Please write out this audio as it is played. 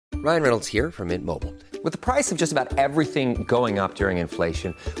Ryan Reynolds here from Mint Mobile. With the price of just about everything going up during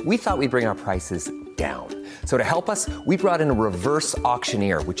inflation, we thought we'd bring our prices down. So to help us, we brought in a reverse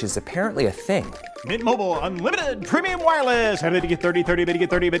auctioneer, which is apparently a thing. Mint Mobile Unlimited Premium Wireless. How to get 30, 30, bit to get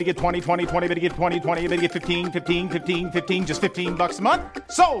 30, bit to get 20, 20, 20, bit to get 20, 20, bit to get 15, 15, 15, 15, just $15 a month?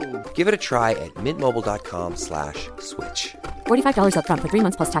 Sold! Give it a try at mintmobile.com/switch. $45 up front for 3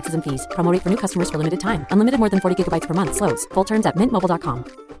 months plus taxes and fees. Promo rate for new customers for limited time. Unlimited more than 40 gigabytes per month. Slows full terms at mintmobile.com.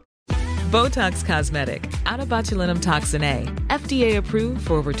 Botox Cosmetic, out of botulinum toxin A, FDA approved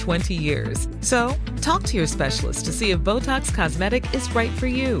for over 20 years. So, talk to your specialist to see if Botox Cosmetic is right for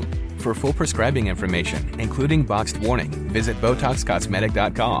you. For full prescribing information, including boxed warning, visit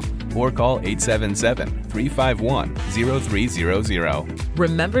BotoxCosmetic.com or call 877-351-0300.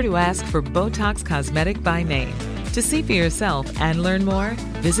 Remember to ask for Botox Cosmetic by name. To see for yourself and learn more,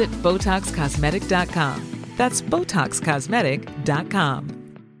 visit BotoxCosmetic.com. That's BotoxCosmetic.com.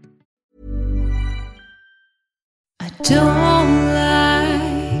 I don't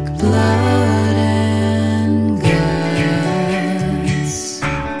like blood and guts,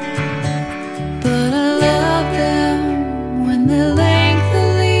 but I love them when they're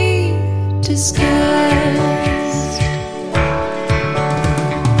lengthily discussed.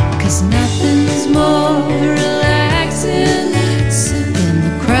 'Cause nothing's more relaxing than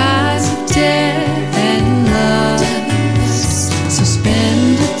the cries of death and lust. So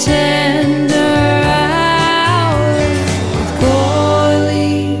spend a tender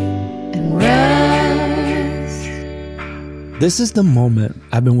This is the moment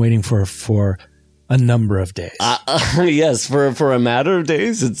I've been waiting for a number of days. Yes, for a matter of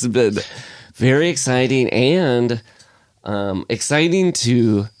days. It's been very exciting and exciting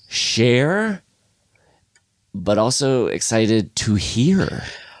to share, but also excited to hear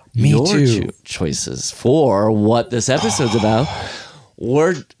your choices for what this episode's about.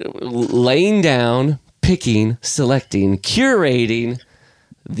 We're laying down, picking, selecting, curating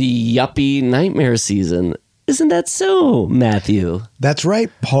the Yuppie Nightmare season. Isn't that so, Matthew? That's right,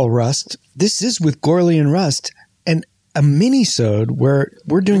 Paul Rust. This is with Gorley and Rust, and a mini-sode where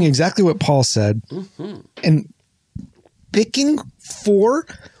we're doing exactly what Paul said, and picking 4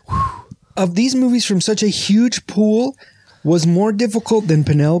 of these movies from such a huge pool was more difficult than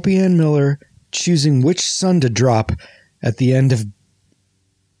Penelope Ann Miller choosing which son to drop at the end of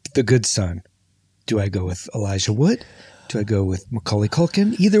The Good Son. Do I go with Elijah Wood? Do I go with Macaulay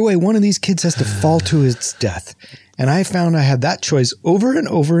Culkin? Either way, one of these kids has to fall to its death. And I found I had that choice over and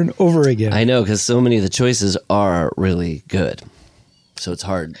over and over again. I know, because so many of the choices are really good. So it's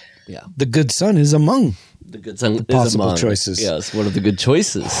hard. Yeah. The Good Son is among the good son the possible among choices. Yes, one of the good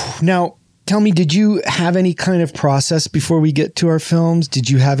choices. Now, tell me, did you have any kind of process before we get to our films? Did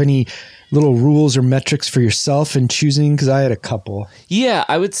you have any little rules or metrics for yourself in choosing? Because I had a couple. Yeah,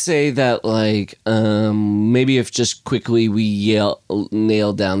 I would say that maybe if just quickly we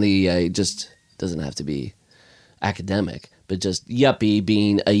nail down the just doesn't have to be academic, but just Yuppie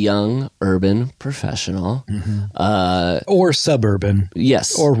being a young urban professional. Or suburban.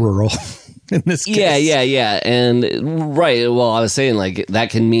 Yes. Or rural. In this case. Yeah. And right. Well, I was saying that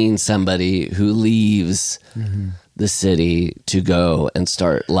can mean somebody who leaves the city to go and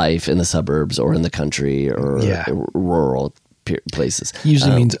start life in the suburbs or in the country or rural places.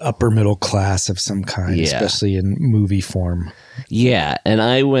 Usually means upper middle class of some kind, especially in movie form. Yeah. And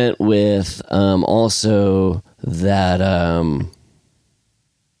I went with also that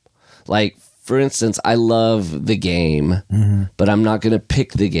for instance, I love the game, but I'm not going to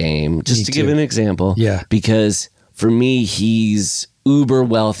pick the game. Just to give an example. Yeah. Because for me, he's uber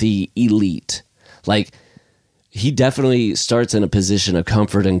wealthy elite. He definitely starts in a position of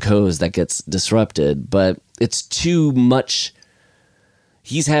comfort and cozy that gets disrupted, but it's too much.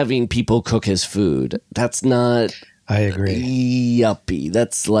 He's having people cook his food. That's not... I agree. Yuppie.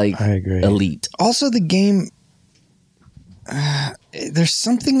 That's I agree. Elite. Also, the game... there's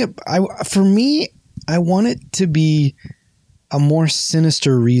something... for me, I want it to be a more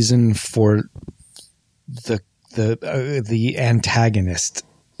sinister reason for the antagonist.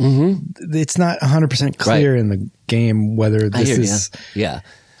 It's not 100% clear in the game whether this is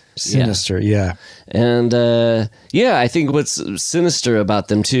sinister. Yeah. And I think what's sinister about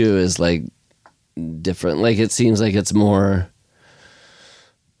them too is different. It seems like it's more.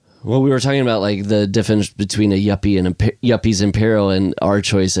 Well, we were talking about the difference between a Yuppie and Yuppies in Peril, and our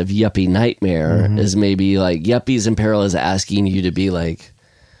choice of Yuppie Nightmare is maybe Yuppies in Peril is asking you to be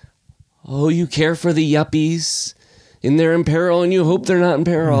oh, you care for the Yuppies and they're in peril and you hope they're not in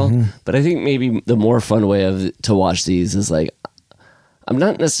peril. But I think maybe the more fun way to watch these is I'm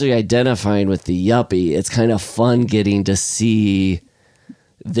not necessarily identifying with the Yuppie. It's kind of fun getting to see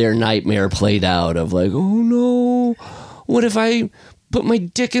their nightmare played out of like, oh no, what if I put my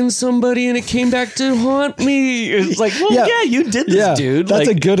dick in somebody and it came back to haunt me? It's like, well, yeah, you did this, dude. That's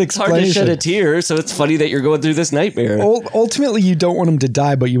like, a good it's hard to explanation. shed a tear, so it's funny that you're going through this nightmare. Ultimately, you don't want him to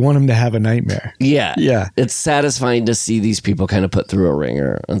die, but you want him to have a nightmare. Yeah. Yeah. It's satisfying to see these people kind of put through a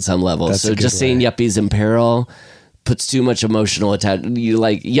ringer on some level. That's So a good just saying way. Yuppie's in peril puts too much emotional attachment. You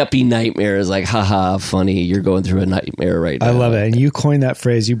like Yuppie nightmare is like, haha, funny. You're going through a nightmare right now. I love it. And you coined that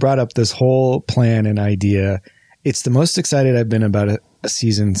phrase. You brought up this whole plan and idea. It's the most excited I've been about a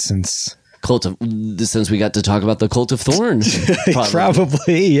season since Since we got to talk about the Cult of Thorns.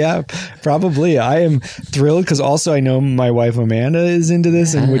 Probably. I am thrilled because also I know my wife Amanda is into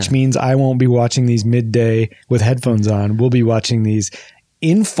this, and which means I won't be watching these midday with headphones on. We'll be watching these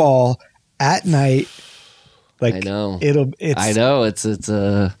in fall at night. Like I know.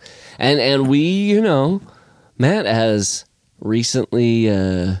 And we, you know, Matt has recently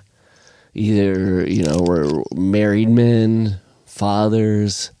either, you know, we're married men,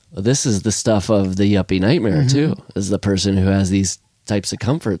 fathers. This is the stuff of the Yuppie nightmare too, is the person who has these types of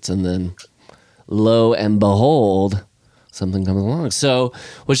comforts, and then lo and behold, something comes along. So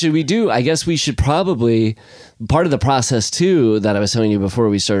what should we do? I guess we should probably, part of the process too that I was telling you before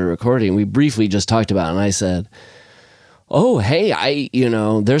we started recording, we briefly just talked about, and I said, oh, hey,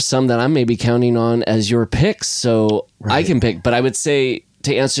 there's some that I'm maybe counting on as your picks, so I can pick. But I would say,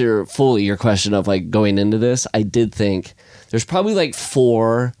 to answer fully your question of like going into this, I did think there's probably like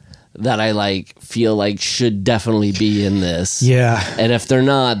 4 that I like feel like should definitely be in this. Yeah. And if they're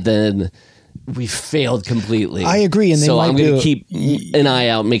not, then we failed completely. I agree. And so I'm going to keep an eye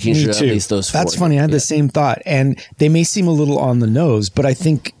out, making sure at least those 4. That's funny. I had the same thought. And they may seem a little on the nose, but I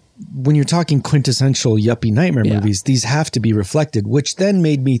think when you're talking quintessential Yuppie nightmare movies, these have to be reflected, which then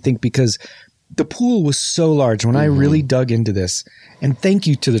made me think, because the pool was so large when I really dug into this. And thank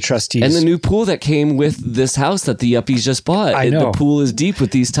you to the trustees. And the new pool that came with this house that the Yuppies just bought. I know. The pool is deep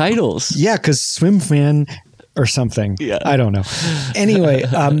with these titles. Yeah, because Swim Fan or something. Yeah. I don't know. Anyway,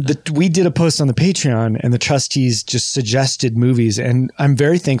 we did a post on the Patreon, and the trustees just suggested movies. And I'm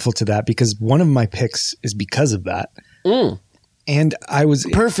very thankful to that, because one of my picks is because of that. And I was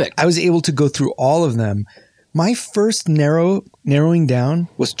perfect. I was able to go through all of them. My first narrowing down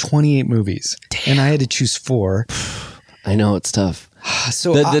was 28 movies. Damn. And I had to choose 4. I know, it's tough.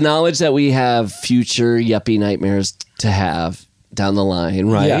 So the knowledge that we have future Yuppie nightmares to have down the line,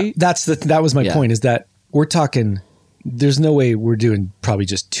 right? Yeah, that was my point, is that we're talking, there's no way we're doing probably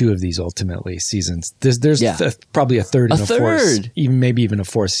just 2 of these ultimately seasons. There's probably a third and a fourth, maybe even a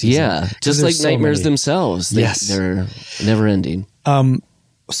 4th season. Yeah, just like nightmares themselves. They're never ending.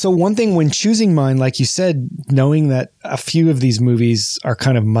 So one thing when choosing mine, like you said, knowing that a few of these movies are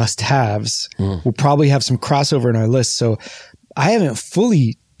kind of must-haves, we'll probably have some crossover in our list. So I haven't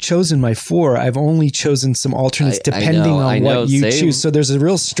fully chosen my 4. I've only chosen some alternates depending on what you choose. So there's a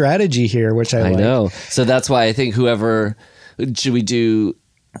real strategy here, which I like. I know. So that's why I think should we do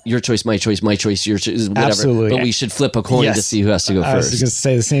your choice, my choice, your choice, whatever. Absolutely. But we should flip a coin to see who has to go first. I was going to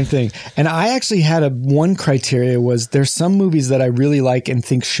say the same thing. And I actually had one criteria was there's some movies that I really like and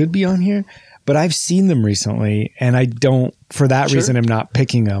think should be on here, but I've seen them recently and I don't, for that reason, I'm not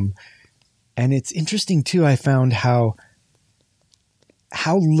picking them. And it's interesting too. I found how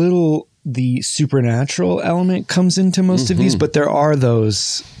little the supernatural element comes into most of these, but there are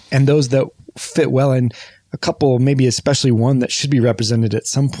those that fit well. And a couple, maybe especially one that should be represented at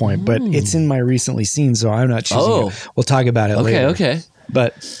some point, but it's in my recently seen, so I'm not choosing it. We'll talk about it later. Okay.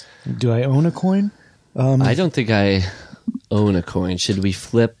 But do I own a coin? I don't think I own a coin. Should we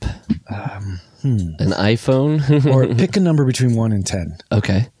flip an iPhone? Or pick a number between 1 and 10.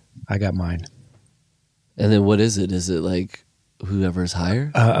 Okay. I got mine. And then what is it? Is it like whoever's higher?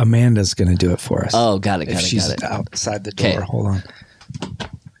 Amanda's going to do it for us. Oh, got it. She's outside the door. Hold on.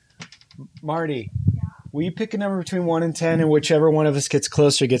 Marty. Will you pick a number between 1 and 10, and whichever one of us gets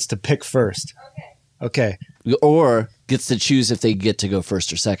closer gets to pick first? Okay. Or gets to choose if they get to go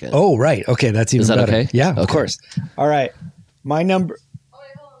first or second. Oh, right. Okay, that's even better. Okay? Yeah, of course. All right. My number... Oh, wait,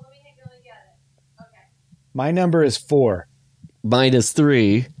 hold on. Let me get it. Okay. My number is 4. Mine is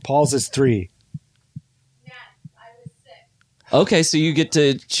 3. Paul's is 3. Matt, I was 6. Okay, so you get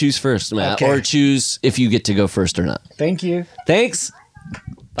to choose first, Matt. Okay. Or choose if you get to go first or not. Thank you. Thanks.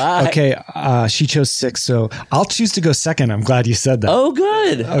 Bye. Okay, she chose 6, so I'll choose to go second. I'm glad you said that. Oh,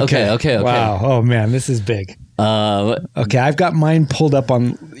 good. Okay. Wow. Oh, man, this is big. Okay, I've got mine pulled up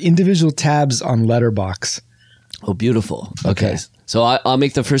on individual tabs on Letterboxd. Oh, beautiful. Okay. So I'll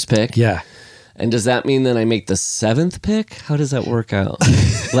make the first pick. Yeah. And does that mean that I make the 7th pick? How does that work out?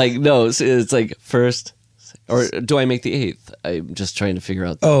 No, it's like first. Or do I make the 8th? I'm just trying to figure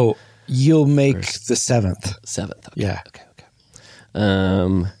out. Oh, you'll make the 7th. 7th. Okay. Yeah.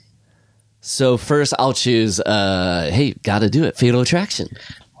 Okay. So first I'll choose, hey, gotta do it. Fatal Attraction.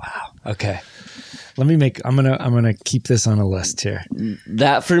 Wow. Okay. I'm gonna keep this on a list here.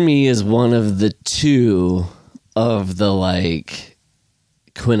 That for me is one of the 2 of the like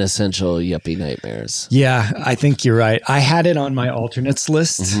quintessential yuppie nightmares. Yeah, I think you're right. I had it on my alternates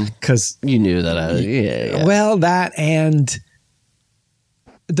list because you knew that. Yeah. Well, that and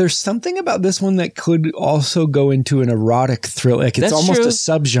there's something about this one that could also go into an erotic thriller. Like it's That's almost true. a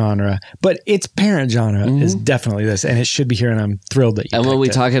subgenre, but its parent genre is definitely this, and it should be here. And I'm thrilled that you. And what we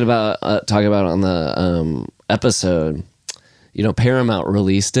picked talk about on the episode, Paramount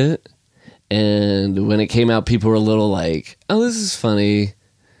released it, and when it came out, people were a little like, "Oh, this is funny."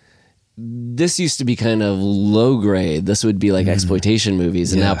 This used to be kind of low grade. This would be like exploitation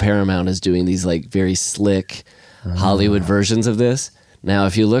movies, and now Paramount is doing these like very slick Hollywood versions of this. Now,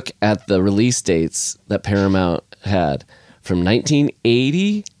 if you look at the release dates that Paramount had from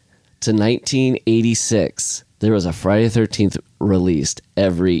 1980 to 1986, there was a Friday the 13th released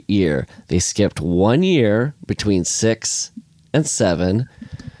every year. They skipped 1 year between 6 and 7.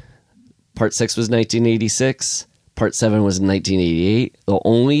 Part 6 was 1986. Part 7 was 1988. The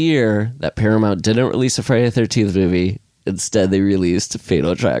only year that Paramount didn't release a Friday the 13th movie, instead they released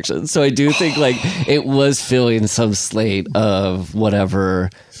Fatal Attraction. So I do think like it was filling some slate of whatever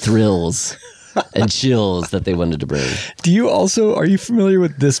thrills and chills that they wanted to bring. Are you familiar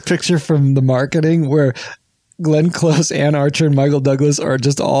with this picture from the marketing where Glenn Close, Ann Archer, and Michael Douglas are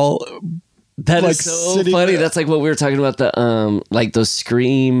just all That like is so sitting funny. there? That's like what we were talking about, the like those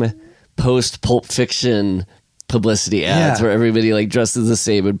Scream post Pulp Fiction publicity ads Yeah. where everybody like dresses the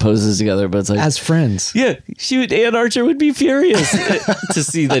same and poses together, but it's like as friends? yeah, Ann Archer would be furious to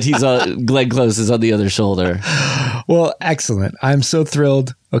see that Glenn Close is on the other shoulder. Well, excellent. I'm so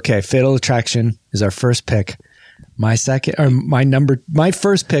thrilled. Okay, Fatal Attraction is our first pick. My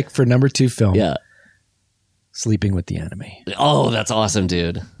first pick for number 2 film. Yeah. Sleeping with the Enemy. Oh, that's awesome,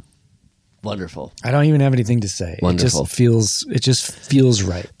 dude. Wonderful. I don't even have anything to say. Wonderful. It just feels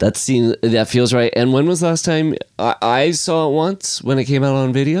right. That feels right. And when was the last time I saw it? Once when it came out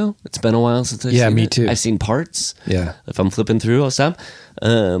on video. It's been a while since I've seen it. Yeah, me too. I've seen parts. Yeah. If I'm flipping through, I'll stop.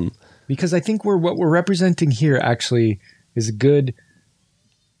 Because I think what we're representing here actually is a good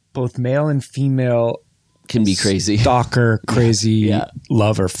both male and female can be crazy. Stalker, crazy Yeah.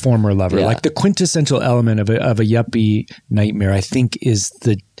 lover, former lover. Yeah. Like the quintessential element of a yuppie nightmare, I think, is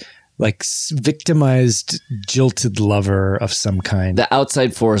the like victimized, jilted lover of some kind. The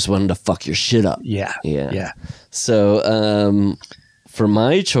outside force wanted to fuck your shit up. Yeah. Yeah. So for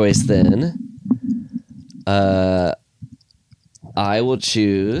my choice then, I will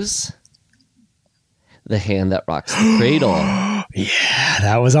choose The Hand That Rocks the Cradle. Yeah,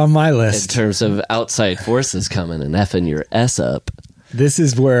 that was on my In list. terms of outside forces coming and effing your S up. This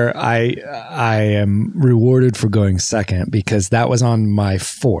is where I am rewarded for going second because that was on my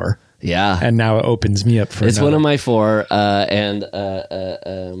 4. Yeah. And now it opens me up for It's one another. of my 4.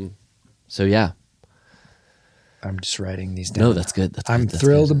 So yeah. I'm just writing these down. No, that's good. I'm That's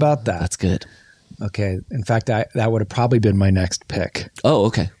thrilled good. about that. That's good. Okay. In fact, that would have probably been my next pick. Oh,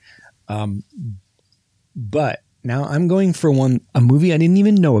 okay. But now I'm going for a movie I didn't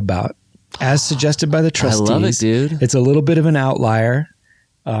even know about, as suggested by the trustees. I love it, dude. It's a little bit of an outlier.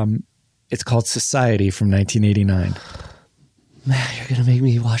 It's called Society from 1989. Man, you're going to make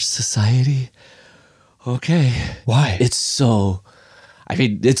me watch Society? Okay. Why? It's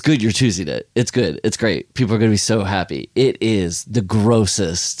good you're choosing it. It's good. It's great. People are going to be so happy. It is the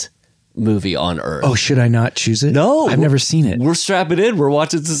grossest movie on earth. Oh, should I not choose it? No. I've never seen it. We're strapping in. We're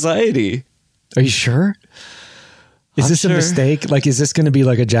watching Society. Are you sure? Is I'm this sure. a mistake? Like, is this going to be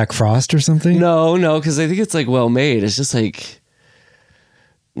like a Jack Frost or something? No, because I think it's like well made. It's just like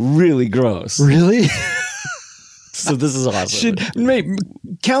really gross. Really? So this is awesome.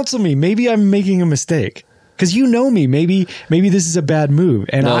 Counsel me. Maybe I'm making a mistake. Because you know me. Maybe this is a bad move.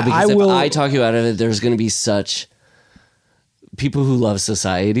 And No, I because will. if I talk you out of it, there's going to be such people who love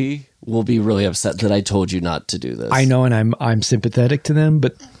Society will be really upset that I told you not to do this. I know, and I'm sympathetic to them,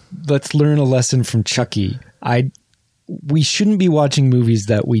 but let's learn a lesson from Chucky. We shouldn't be watching movies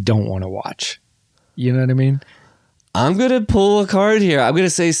that we don't want to watch. You know what I mean? I'm going to pull a card here. I'm going to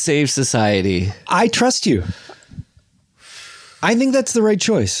say save Society. I trust you. I think that's the right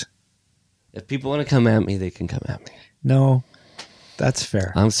choice. If people want to come at me, they can come at me. No, that's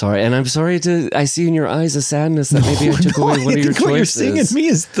fair. I'm sorry. And I'm sorry I see in your eyes a sadness that maybe I took away one of your I think what you're choices. seeing in me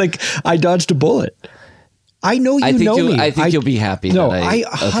is like I dodged a bullet. I know you know me. I think you'll be happy. No, that I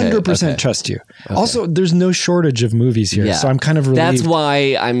 100% trust you. Also, there's no shortage of movies here, so I'm kind of relieved. That's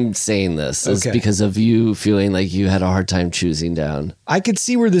why I'm saying this, is Okay. because of you feeling like you had a hard time choosing down. I could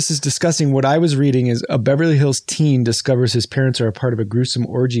see where this is discussing. What I was reading is a Beverly Hills teen discovers his parents are a part of a gruesome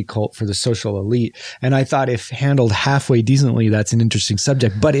orgy cult for the social elite. And I thought if handled halfway decently, that's an interesting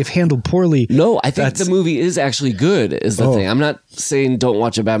subject. But if handled poorly... No, I think the movie is actually good, is the thing. I'm not saying don't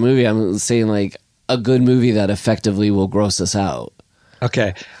watch a bad movie. I'm saying like a good movie that effectively will gross us out.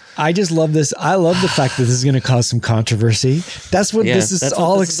 Okay. I just love this. I love the fact that this is going to cause some controversy. That's what this is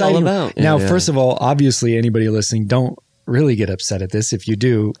all exciting about. Now, first of all, obviously, anybody listening, don't really get upset at this. If you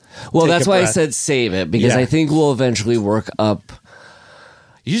do, well, take that's a why I breath. said save it, because I think we'll eventually work up.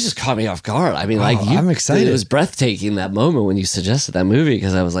 You just caught me off guard. I mean, I'm excited. It was breathtaking, that moment when you suggested that movie,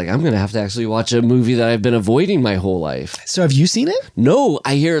 because I was like, I'm going to have to actually watch a movie that I've been avoiding my whole life. So have you seen it? No,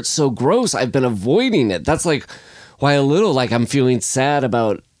 I hear it's so gross. I've been avoiding it. That's like why a little like I'm feeling sad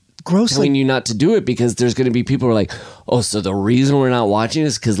about telling you not to do it, because there's going to be people who are like, oh, so the reason we're not watching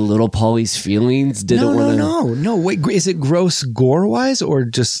is because little Paulie's feelings didn't want to... No. Wait, is it gross gore-wise or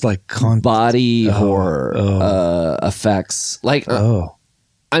just like... body horror effects? Like...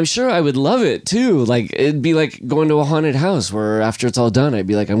 I'm sure I would love it too. Like it'd be like going to a haunted house where after it's all done, I'd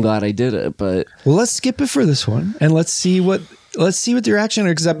be like, I'm glad I did it. But well, let's skip it for this one and let's see what the reaction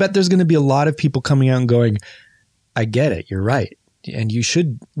is, because I bet there's going to be a lot of people coming out and going, I get it, you're right, and you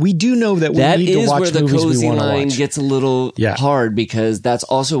should. We do know that we need to watch movies we want to watch. That is where the cozy line gets a little hard, because that's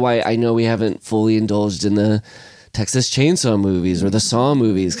also why I know we haven't fully indulged in the Texas Chainsaw movies or the Saw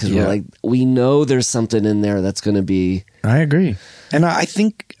movies, because we're like, we know there's something in there that's going to be. I agree. And I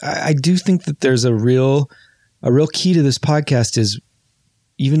do think that there's a real key to this podcast is,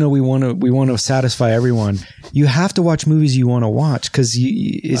 even though we want to satisfy everyone, you have to watch movies you want to watch, because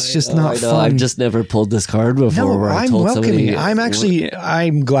it's just not fun. I've just never pulled this card before. No, where I I'm told welcoming somebody, it.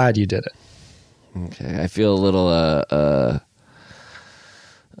 I'm glad you did it. Okay, I feel a little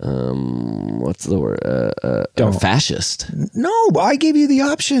what's the word? Fascist. No, I gave you the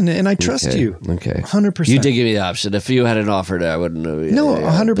option, and I trust you. Okay, 100%. You did give me the option. If you hadn't offered it, I wouldn't have. No,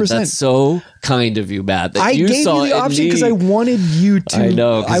 100%. That's so kind of you, Matt. That I you gave saw you the option because I wanted you to. I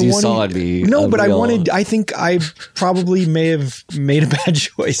know, because you saw it be. No, but I think I probably may have made a bad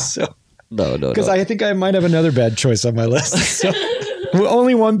choice. So no, because I think I might have another bad choice on my list. So.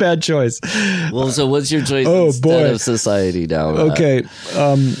 Only one bad choice. Well, so what's your choice instead of Society now? Okay.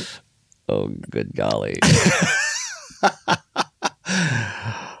 Oh, good golly.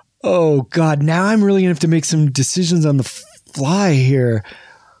 Oh, God. Now I'm really going to have to make some decisions on the fly here.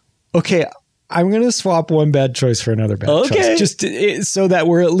 Okay. I'm going to swap one bad choice for another bad choice. Just so that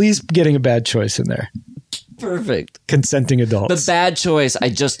we're at least getting a bad choice in there. Perfect. Consenting adults. The bad choice, I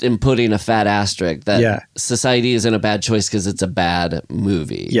just am putting a fat asterisk that Society isn't a bad choice because it's a bad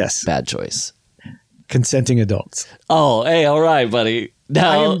movie. Yes. Bad choice. Consenting adults. Oh, hey, all right, buddy.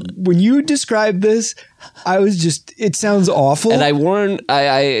 Now, when you described this, I was just, it sounds awful. And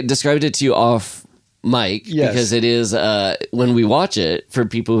I described it to you off mic because it is, when we watch it, for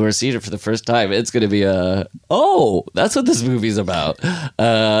people who are seeing it for the first time, it's going to be that's what this movie's about.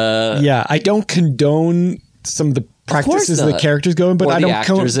 I don't condone some of the practices the characters go in, but I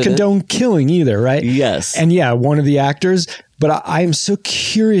don't condone killing either, right? Yes. And one of the actors, but I am so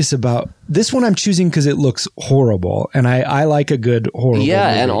curious about this one. I'm choosing because it looks horrible, and I like a good horror movie.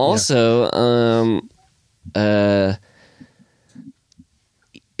 And also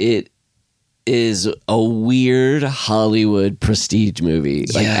it is a weird Hollywood prestige movie.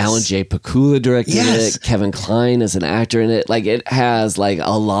 Like Alan J. Pakula directed it. Kevin Kline is an actor in it. Like it has like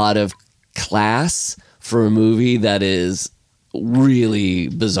a lot of class for a movie that is really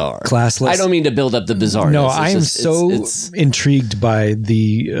bizarre. Classless. I don't mean to build up the bizarreness. No, I am so intrigued by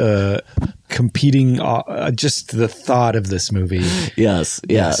the competing, just the thought of this movie. Yes.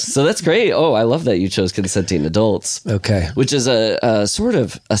 So that's great. Oh, I love that you chose Consenting Adults. Okay. Which is a sort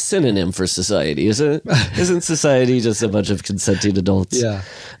of a synonym for Society, isn't it? Isn't Society just a bunch of consenting adults? Yeah.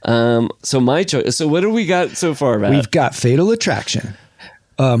 So my choice. So what do we got so far, Matt? We've got Fatal Attraction.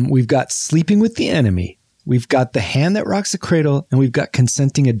 We've got Sleeping with the Enemy. We've got The Hand That Rocks the Cradle, and we've got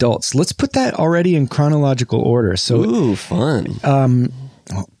Consenting Adults. Let's put that already in chronological order. So, ooh, fun.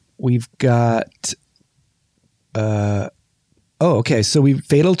 We've got. Okay. So we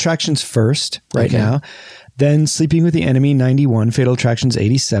Fatal Attraction's first now, then Sleeping with the Enemy 91, Fatal Attraction's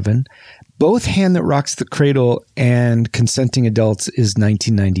 87. Both Hand That Rocks the Cradle and Consenting Adults is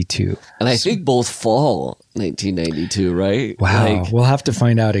 1992. And I think both fall 1992, right? Wow. We'll have to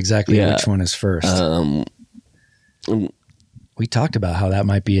find out exactly which one is first. We talked about how that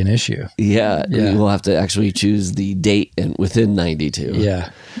might be an issue. Yeah, we'll have to actually choose the date within 92.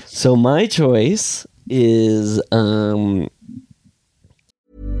 Yeah. So my choice is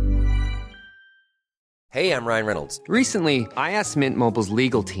Hey, I'm Ryan Reynolds. Recently, I asked Mint Mobile's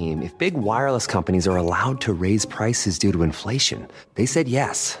legal team if big wireless companies are allowed to raise prices due to inflation. They said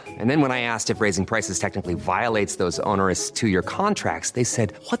yes. And then when I asked if raising prices technically violates those onerous 2-year contracts, they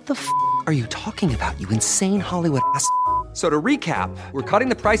said, "What the f*** are you talking about, you insane Hollywood ass?" So to recap, we're cutting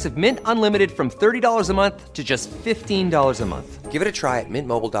the price of Mint Unlimited from $30 a month to just $15 a month. Give it a try at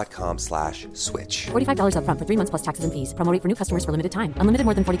mintmobile.com/switch. $45 up front for 3 months plus taxes and fees. Promo rate for new customers for limited time. Unlimited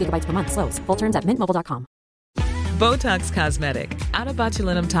more than 40 gigabytes per month. Slows full terms at mintmobile.com. Botox Cosmetic, out of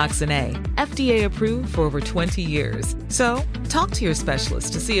botulinum toxin A, FDA approved for over 20 years. So, talk to your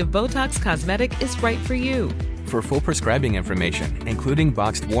specialist to see if Botox Cosmetic is right for you. For full prescribing information, including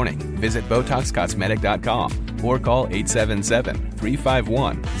boxed warning, visit BotoxCosmetic.com or call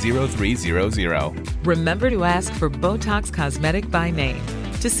 877-351-0300. Remember to ask for Botox Cosmetic by name.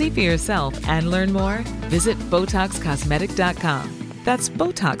 To see for yourself and learn more, visit BotoxCosmetic.com. That's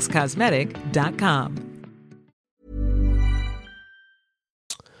BotoxCosmetic.com.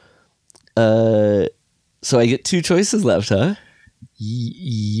 So I get 2 choices left, huh?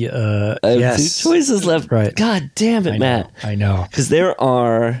 Yeah. I have Yes. 2 choices left. Right. God damn it, Matt. I know. Because there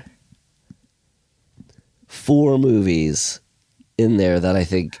are 4 movies in there that I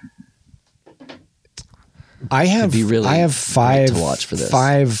think I have be really I have great 5 to watch for this.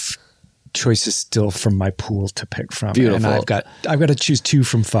 5 choices still from my pool to pick from. Beautiful. And I've got to choose 2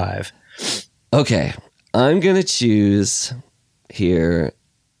 from 5. Okay, I'm gonna choose here.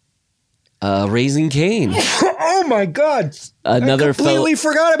 Raising Cain. Oh my God! Another I completely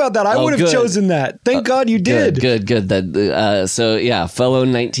forgot about that. I would have good. chosen that. Thank God you did. Good. That so yeah, fellow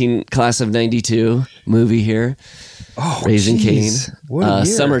class of 92 movie here. Oh, Raising geez. Cain. What a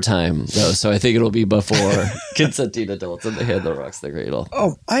year. Summertime though, so I think it'll be before consenting adults in the hand that rocks the cradle.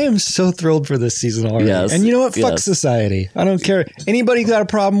 Oh, I am so thrilled for this season already. Yes, And you know what? Fuck yes. society. I don't care. Anybody got a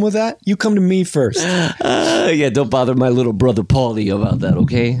problem with that? You come to me first. Yeah, don't bother my little brother Paulie about that,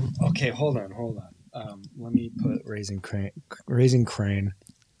 okay? Okay, hold on. Let me put Raising Crane. Fraser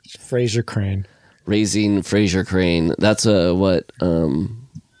Crane. Raising Fraser Crane. That's what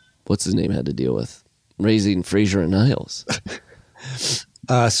what's his name had to deal with? Raising Fraser and Niles.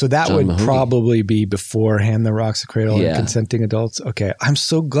 So that John would Mahoney. probably be before Hand That Rocks the Cradle Yeah. and Consenting Adults. Okay, I'm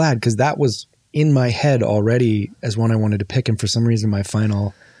so glad because that was in my head already as one I wanted to pick, and for some reason my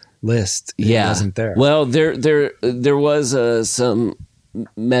final list wasn't there. Well, there was some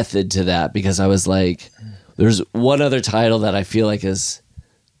method to that because I was like, there's one other title that I feel like is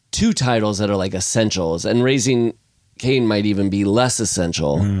 2 titles that are like essentials, and Raising Cain might even be less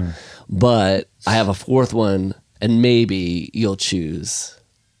essential, but I have a 4th one, and maybe you'll choose.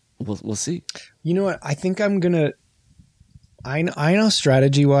 We'll see. You know what? I think I'm gonna. I know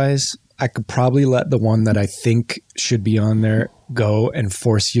strategy wise, I could probably let the one that I think should be on there go and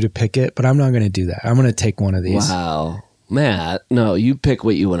force you to pick it, but I'm not going to do that. I'm going to take one of these. Wow. Matt, no, you pick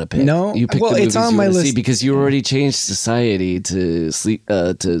what you want to pick. No, you pick well, the movies it's on you my wanna see list. because you already changed society to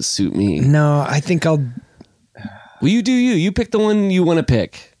suit me. No, I think I'll. Well, you do you. You pick the one you want to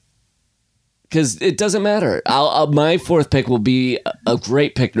pick. Because it doesn't matter. My 4th pick will be a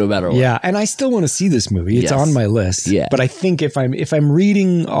great pick no matter what. Yeah, and I still want to see this movie. It's Yes. on my list. Yeah. But I think if I'm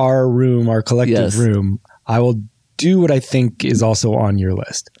reading our collective Yes. room, I will do what I think is also on your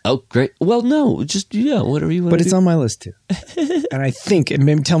list. Oh, great. Well, no, just, whatever you want But to it's do. on my list too. And I think, and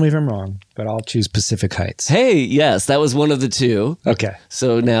maybe tell me if I'm wrong, but I'll choose Pacific Heights. Hey, yes, that was one of the 2. Okay.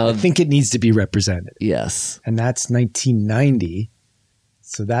 So now, I think it needs to be represented. yes. And that's 1990.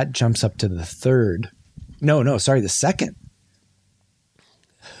 So that jumps up to the 3rd. No, sorry, the 2nd.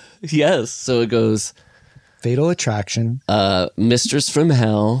 Yes. So it goes Fatal Attraction. Mistress from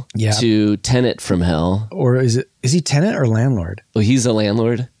Hell Yeah. to Tenant from Hell. Or is he tenant or landlord? Oh, he's a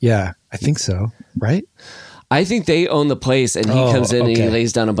landlord. Yeah, I think so. Right? I think they own the place, and he Oh, comes in and okay. he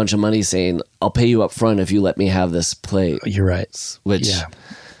lays down a bunch of money saying, I'll pay you up front if you let me have this place. You're right. Which Yeah.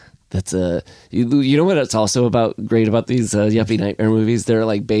 that's you know what it's also great about these yuppie nightmare movies? They're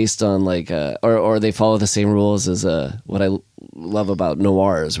like based on like or they follow the same rules as what I love about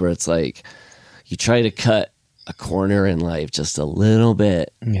noirs, where it's like you try to cut a corner in life just a little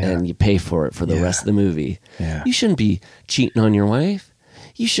bit and you pay for it for the rest of the movie. Yeah. You shouldn't be cheating on your wife.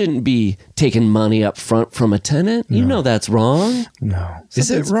 You shouldn't be taking money up front from a tenant. You know that's wrong. No.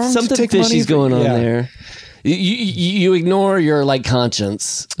 Is it wrong Something to take fishy's money going on Yeah. there. You ignore your like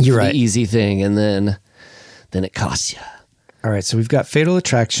conscience. You're the right. easy thing, and then it costs you. All right, so we've got Fatal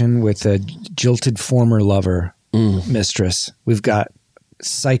Attraction with a jilted former lover Mistress. We've got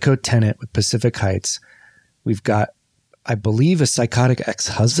Psycho Tenant with Pacific Heights. We've got, I believe, a psychotic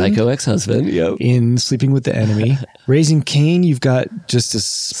ex-husband. Psycho ex-husband, yep. In Sleeping with the Enemy. Raising Cain, you've got just a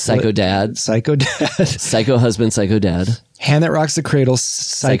Psycho dad. Psycho dad. Psycho husband, psycho dad. Hand That Rocks the Cradle,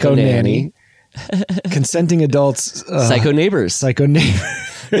 Psycho Nanny. Consenting Adults. Psycho Neighbors. Psycho Neighbors.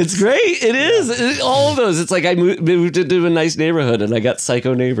 It's great. It is. All of those. It's like I moved into a nice neighborhood and I got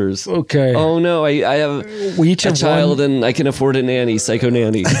psycho neighbors. Okay. Oh no, I have we each a have child one. and I can afford a nanny. Psycho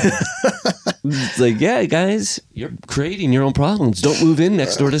nanny. It's like, yeah, guys, you're creating your own problems. Don't move in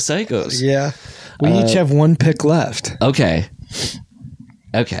next door to psychos. Yeah. We each have one pick left. Okay.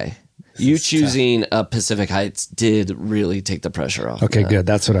 You choosing Pacific Heights did really take the pressure off. Okay, good.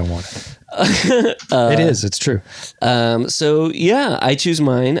 That's what I wanted. It is. It's true. So yeah, I choose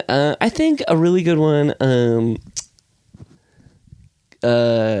mine. I think a really good one.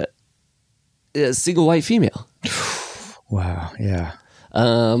 Single white female. Wow. Yeah.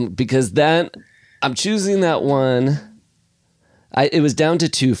 Because that I'm choosing that one. It was down to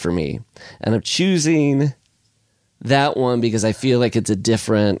 2 for me, and I'm choosing that one because I feel like it's a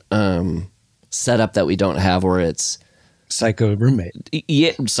different setup that we don't have, where it's Psycho Roommate.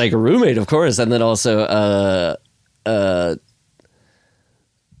 Yeah, Psycho Roommate, of course, and then also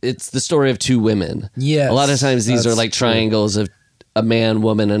it's the story of 2 women. Yes, a lot of times these are like triangles of a man,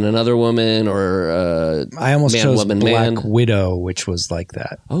 woman, and another woman, or I almost man, chose woman, Black man. Widow, which was like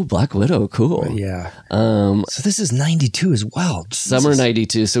that. Oh, Black Widow, cool. Yeah. So this is 92 as well. Jesus. Summer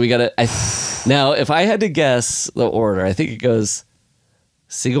 92. So we got to. Now, if I had to guess the order, I think it goes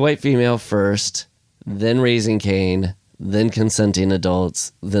Single White Female first, then Raising Cain, then Consenting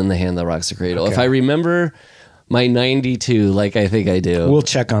Adults, then The Hand That Rocks the Cradle. Okay. If I remember my 92, like I think I do. We'll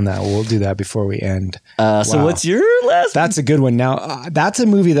check on that. We'll do that before we end. So what's your last? That's a good one. Now, that's a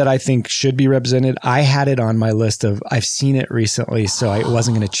movie that I think should be represented. I had it on my list of, I've seen it recently, so I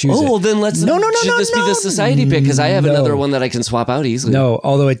wasn't going to choose it. Oh, well, then let's. No. Should this be the society pick? Because I have another one that I can swap out easily. No,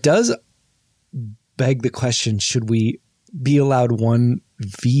 although it does beg the question, should we be allowed one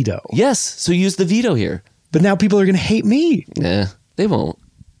veto? Yes. So use the veto here. But now people are going to hate me. Nah, they won't.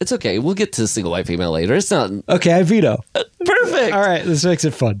 It's okay. We'll get to Single White Female later. It's not Okay, I veto. perfect. All right, this makes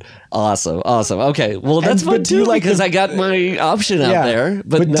it fun. Awesome. Okay. Well, that's fun but do you too, like because the- I got my option out there.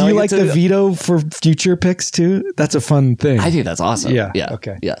 But do now you I like get to- the veto for future picks too? That's a fun thing. I think that's awesome. Yeah. Yeah.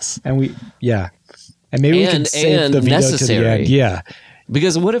 Okay. Yes. And maybe we could save the veto to the necessary. end. Yeah.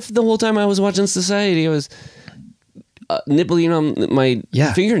 Because what if the whole time I was watching Society, I was nibbling on my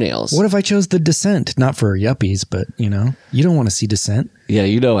fingernails? What if I chose The Descent? Not for yuppies, but you don't want to see Descent. Yeah,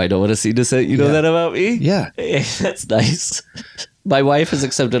 I don't want to see Descent. You know that about me? Yeah. Hey, that's nice. My wife has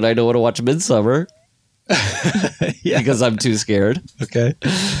accepted I don't want to watch Midsummer because I'm too scared. Okay.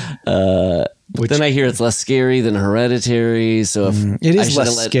 But then I hear it's less scary than Hereditary, so if it is I shouldn't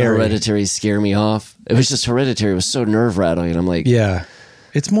less let scary. Hereditary scare me off. It was just Hereditary. It was so nerve-rattling. I'm like, Yeah.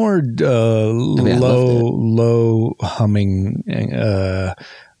 It's more low humming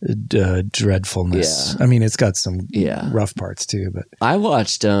dreadfulness. Yeah. I mean, it's got some Yeah. rough parts too, but I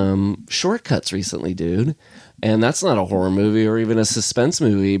watched Shortcuts recently, dude, and that's not a horror movie or even a suspense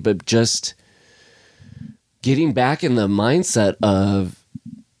movie, but just getting back in the mindset of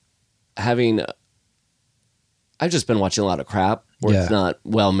having. I've just been watching a lot of crap where it's not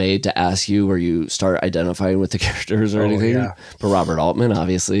well made to ask you where you start identifying with the characters or anything. yeah. But Robert Altman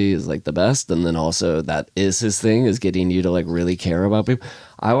obviously is like the best, and then also that is his thing, is getting you to like really care about people.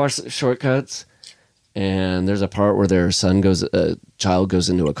 I watched Shortcuts, and there's a part where their child goes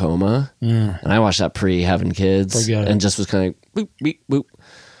into a coma, and I watched that pre having kids, Forget it. and just was kind of boop beep boop.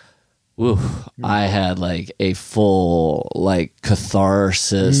 Woo. I had like a full like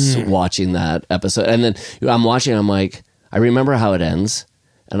catharsis watching that episode, and then I'm watching. I'm like, I remember how it ends,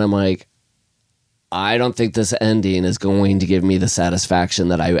 and I'm like, I don't think this ending is going to give me the satisfaction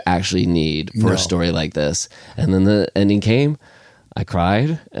that I actually need for a story like this. And then the ending came. I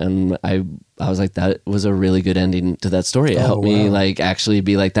cried, and I was like, that was a really good ending to that story. It helped me like actually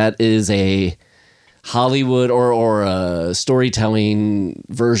be like, that is a Hollywood or a storytelling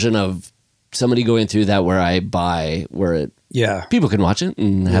version of somebody going through that where I buy, where it people can watch it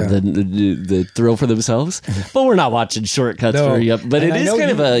and have the thrill for themselves. But we're not watching Shortcuts for Yuppie. But And it I is know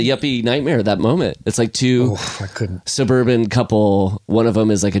kind of a yuppie nightmare at that moment. It's like two I couldn't. suburban couple. One of them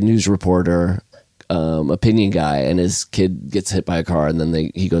is like a news reporter, opinion guy, and his kid gets hit by a car, and then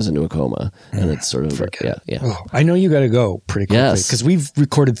he goes into a coma, and it's sort of yeah. Oh, I know you got to go pretty quickly Yes. because we've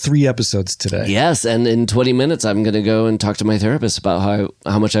recorded 3 episodes today. Yes, and in 20 minutes, I'm going to go and talk to my therapist about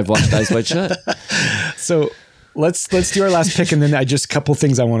how much I've watched Eyes Wide Shut. So let's do our last pick, and then I just a couple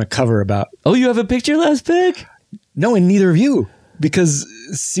things I want to cover about. Oh, you haven't picked your last pick? No, and neither of you, because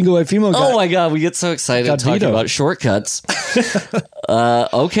single white female. Oh my God, we get so excited talking vetoed. about shortcuts.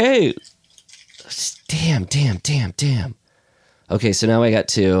 Okay. Damn. Okay, so now I got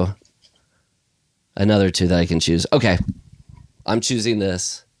two. Another two that I can choose. Okay. I'm choosing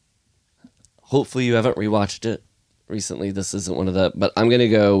this. Hopefully you haven't rewatched it recently. This isn't one of the, but I'm going to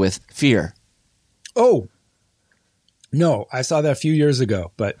go with Fear. Oh. No, I saw that a few years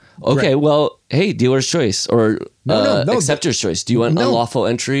ago, but okay, well, hey, dealer's choice or no, acceptor's choice. Do you want unlawful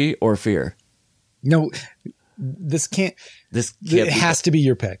entry or Fear? No, this can't. It has to be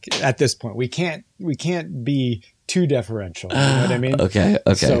your pick at this point. We can't be too deferential. You know what I mean? Okay.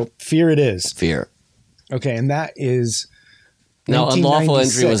 So Fear it is. Fear. Okay, and that is now unlawful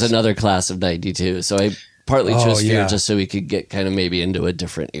entry was another class of 92. So I partly chose Fear just so we could get kind of maybe into a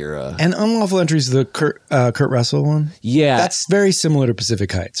different era. And unlawful entry is the Kurt Russell one. Yeah, that's very similar to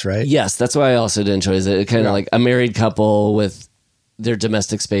Pacific Heights, right? Yes, that's why I also didn't choose it. Kind of like a married couple with their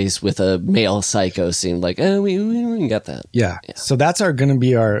domestic space with a male psycho seemed like, we can get that. Yeah. So that's going to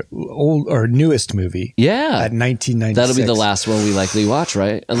be our newest movie. Yeah. At 1996. That'll be the last one we likely watch,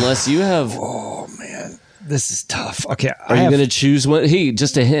 right? Unless you have. Oh man, this is tough. Okay. Are you going to choose one? Hey,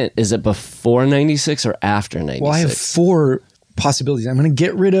 just a hint. Is it before 96 or after 96? Well, I have 4 possibilities. I'm going to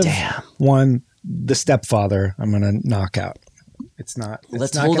get rid of one, The Stepfather. I'm going to knock out.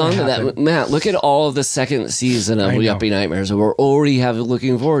 Let's hold on to that. Matt, look at all of the second season of Yuppie Nightmares that we're already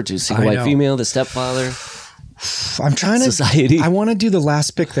looking forward to. Single White Female, The Stepfather. I'm trying Society. I want to do the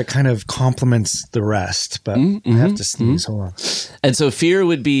last pick that kind of complements the rest, but I have to sneeze. Hold on. And so Fear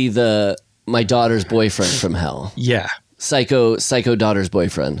would be my daughter's boyfriend from hell. Yeah. Psycho daughter's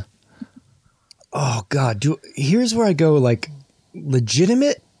boyfriend. Oh God. Here's where I go like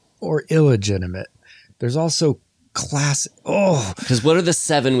legitimate or illegitimate. There's also class. Oh, because what are the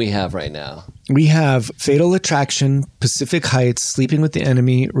 7 we have right now? We have Fatal Attraction, Pacific Heights, Sleeping with the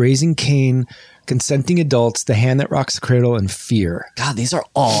Enemy, Raising Cain, Consenting Adults, The Hand That Rocks the Cradle, and Fear. God, these are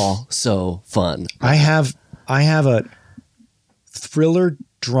all so fun. I have a thriller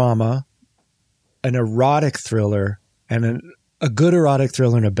drama, an erotic thriller, and a good erotic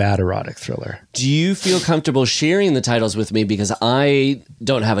thriller and a bad erotic thriller. Do you feel comfortable sharing the titles with me? Because I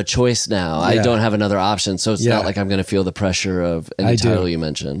don't have a choice now. I don't have another option. So it's not like I'm going to feel the pressure of any title you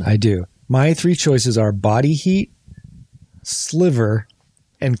mentioned. I do. My 3 choices are Body Heat, Sliver,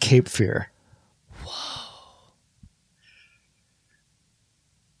 and Cape Fear.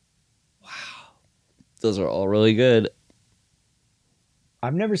 Wow. Those are all really good.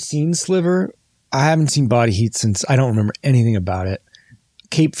 I've never seen Sliver. I haven't seen Body Heat since I don't remember anything about it.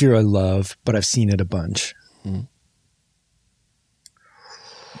 Cape Fear I love, but I've seen it a bunch.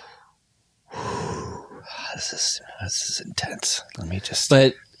 This is intense. Let me just.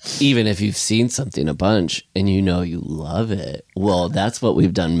 But even if you've seen something a bunch and you know you love it, well, that's what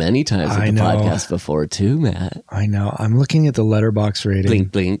we've done many times with the podcast before too, Matt. I know. I'm looking at the Letterboxd rating.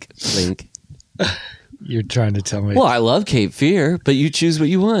 Blink, blink. You're trying to tell me. Well, I love Cape Fear, but you choose what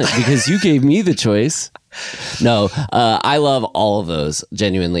you want because you gave me the choice. No, I love all of those,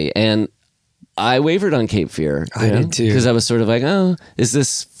 genuinely. And I wavered on Cape Fear. I did too. Because I was sort of like, oh, is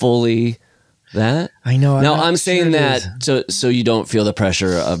this fully that? I know. Now, I'm saying that so you don't feel the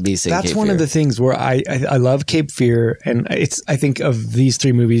pressure of me saying That's Cape one Fear. of the things where I love Cape Fear. And I think of these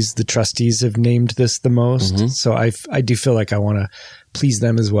 3 movies, the trustees have named this the most. So I do feel like I want to please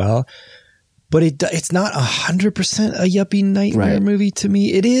them as well. But it's not 100% a yuppie nightmare movie to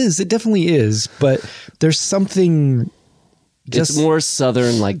me. It is. It definitely is. But there's something it's more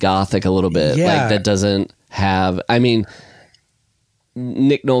southern, like gothic a little bit. Yeah. Like that doesn't have... I mean,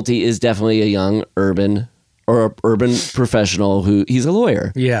 Nick Nolte is definitely a young urban professional who... He's a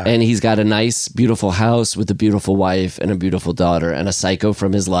lawyer. Yeah. And he's got a nice, beautiful house with a beautiful wife and a beautiful daughter. And a psycho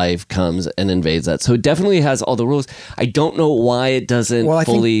from his life comes and invades that. So it definitely has all the rules. I don't know why it doesn't I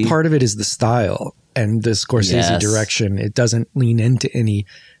fully... think part of it is the style and the Scorsese direction. It doesn't lean into any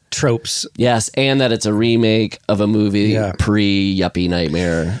tropes. Yes, and that it's a remake of a movie pre-Yuppie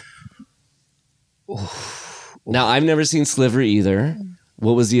Nightmare. Now, I've never seen Sliver either.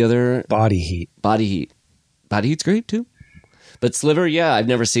 What was the other? Body Heat. Body Heat's great too. But Sliver, I've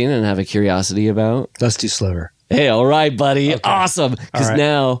never seen it and have a curiosity about. Let's do Sliver. Hey, all right, buddy. Okay. Awesome. Because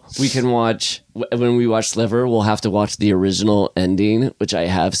now we can watch, when we watch Sliver, we'll have to watch the original ending, which I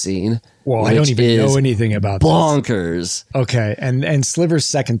have seen. Well, I don't even know anything about bonkers. This. Okay. And Sliver's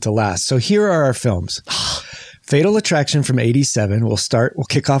second to last. So here are our films. Fatal Attraction from 87. We'll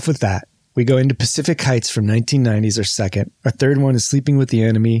kick off with that. We go into Pacific Heights from 1990s, our second. Our third one is Sleeping with the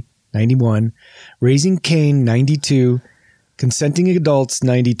Enemy, 91. Raising Cain, 92. Consenting Adults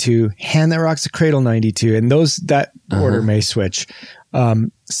 92, Hand That Rocks the Cradle 92, and that order may switch.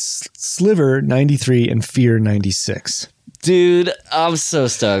 Sliver 93 and Fear 96. Dude, I'm so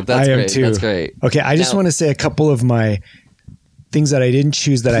stoked. That's I am great. too. That's great. Okay, I just want to say a couple of my things that I didn't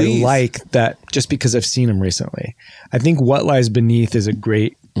choose that Please. I like that just because I've seen them recently. I think What Lies Beneath is a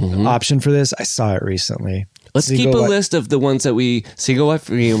great option for this. I saw it recently. Let's keep a list of the ones that we Single Wife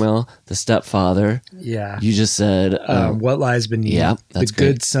Female, The Stepfather. Yeah. You just said What Lies Beneath. yeah, The that's Good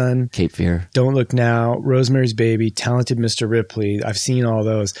great. Son. Cape Fear. Don't Look Now, Rosemary's Baby, Talented Mr. Ripley. I've seen all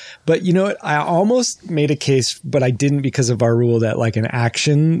those. But you know what? I almost made a case, but I didn't because of our rule that like an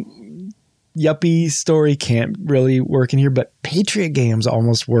action yuppie story can't really work in here. But Patriot Games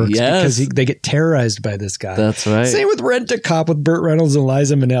almost works because they get terrorized by this guy. That's right. Same with Rent a Cop with Burt Reynolds and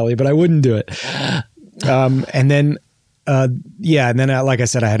Liza Minnelli, but I wouldn't do it. And then like I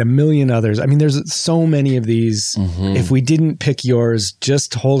said, I had a million others. I mean, there's so many of these. If we didn't pick yours,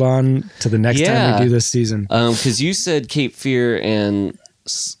 just hold on to the next time we do this season. Because you said Cape Fear and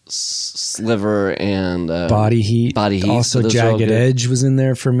Sliver and Body Heat. Also, So those are all Jagged good. Edge was in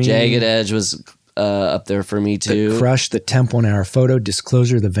there for me. Jagged Edge was up there for me too. The Crush, The Temp 1 Hour Photo,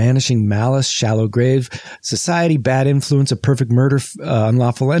 Disclosure, The Vanishing, Malice, Shallow Grave, Society, Bad Influence, A Perfect Murder,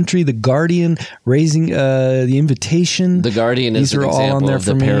 Unlawful Entry, The Guardian, Raising the Invitation. The Guardian is These an are all on example there of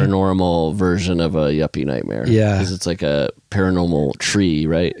the for me. paranormal version of a yuppie nightmare. Yeah. Because it's like a paranormal tree,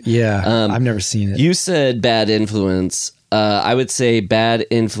 right? Yeah, I've never seen it. You said Bad Influence. I would say Bad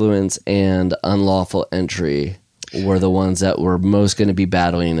Influence and Unlawful Entry were the ones that were most going to be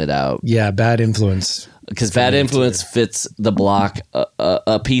battling it out. Yeah, Bad Influence. Because Bad Influence fits the block,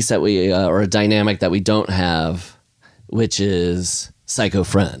 a piece that we, or a dynamic that we don't have, which is Psycho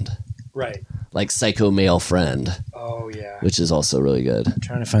Friend. Right. Like Psycho Male Friend. Oh, yeah. Which is also really good. I'm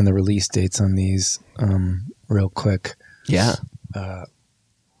trying to find the release dates on these real quick. Yeah.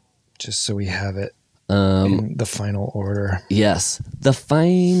 Just so we have it in the final order. Yes. The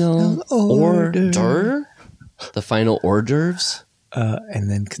final order? The final hors d'oeuvres?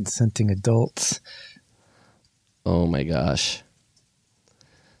 And then Consenting Adults. Oh my gosh.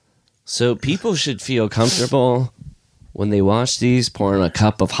 So people should feel comfortable when they watch these, pouring a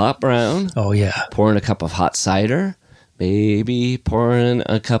cup of hot brown. Oh, yeah. Pouring a cup of hot cider. Maybe pouring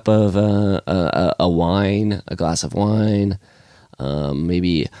a cup of a wine, a glass of wine.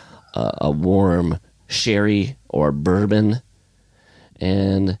 Maybe a warm sherry or bourbon.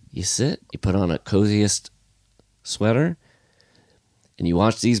 And you sit, you put on a coziest sweater, and you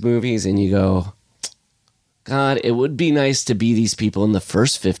watch these movies and you go, God, it would be nice to be these people in the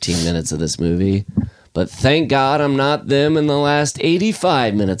first 15 minutes of this movie, but thank God I'm not them in the last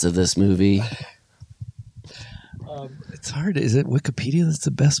 85 minutes of this movie. It's hard. Is it Wikipedia that's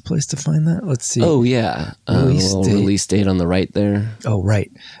the best place to find that? Let's see. Oh, yeah. Release date on the right there. Oh, right.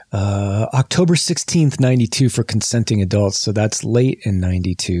 October 16th, 92 for Consenting Adults. So that's late in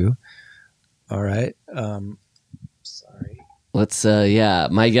 92. All right. Sorry. Let's,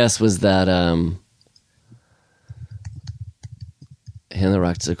 my guess was that Hand That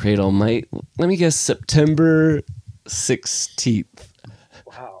Rocks the Cradle let me guess, September 16th.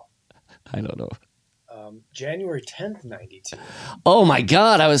 Wow. I don't know. January 10th, 92. Oh my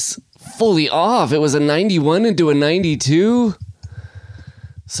God, I was fully off. It was a 91 into a 92.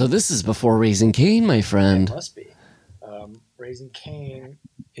 So this is before Raising Cain, my friend. It must be. Raising Cain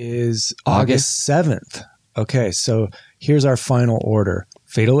is August 7th. Okay, so here's our final order.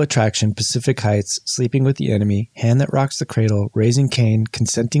 Fatal Attraction, Pacific Heights, Sleeping with the Enemy, Hand That Rocks the Cradle, Raising Cain,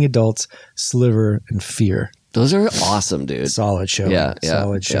 Consenting Adults, Sliver, and Fear. Those are awesome, dude. Solid showing. Yeah.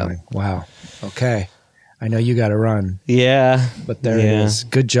 Solid showing. Yeah. Wow. Okay. I know you got to run. Yeah. But there it is.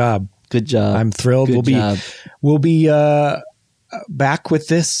 Good job. Good job. I'm thrilled. We'll be back with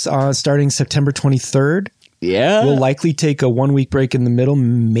this starting September 23rd. Yeah. We'll likely take a 1 week break in the middle.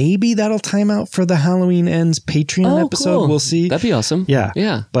 Maybe that'll time out for the Halloween Ends Patreon episode. Cool. We'll see. That'd be awesome. Yeah.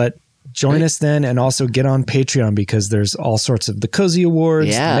 Yeah. But join us then, and also get on Patreon because there's all sorts of the Cozy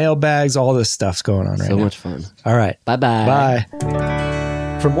Awards, mailbags, all this stuff's going on right now. So much fun. All right. Bye-bye. Bye.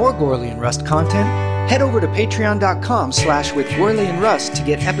 For more Gorley and Rust content, head over to patreon.com/withgorleyandrust to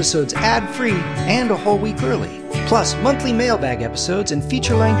get episodes ad-free and a whole week early. Plus, monthly mailbag episodes and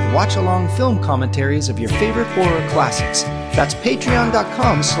feature-length watch-along film commentaries of your favorite horror classics. That's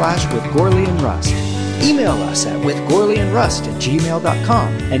patreon.com/withgorleyandrust. Email us at withgorleyandrust@gmail.com,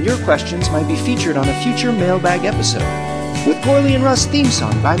 and your questions might be featured on a future mailbag episode. With Gorley and Rust theme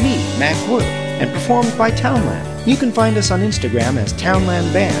song by me, Mac Wood, and performed by Townland. You can find us on Instagram as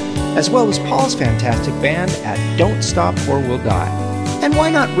Townland Band, as well as Paul's fantastic band at Don't Stop or We'll Die. And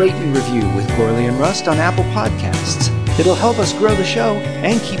why not rate and review with Gorley and Rust on Apple Podcasts? It'll help us grow the show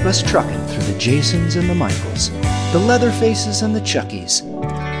and keep us trucking through the Jasons and the Michaels, the Leatherfaces and the Chuckies,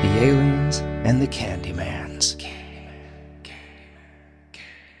 the Aliens and the Candymans.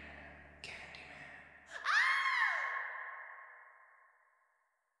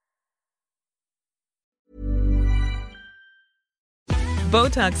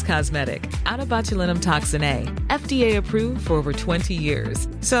 Botox Cosmetic, out of botulinum toxin A, FDA approved for over 20 years.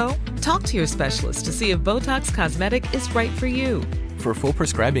 So, talk to your specialist to see if Botox Cosmetic is right for you. For full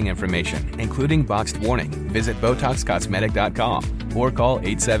prescribing information, including boxed warning, visit BotoxCosmetic.com or call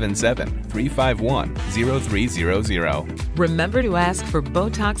 877-351-0300. Remember to ask for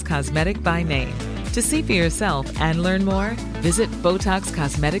Botox Cosmetic by name. To see for yourself and learn more, visit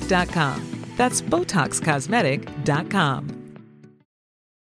BotoxCosmetic.com. That's BotoxCosmetic.com.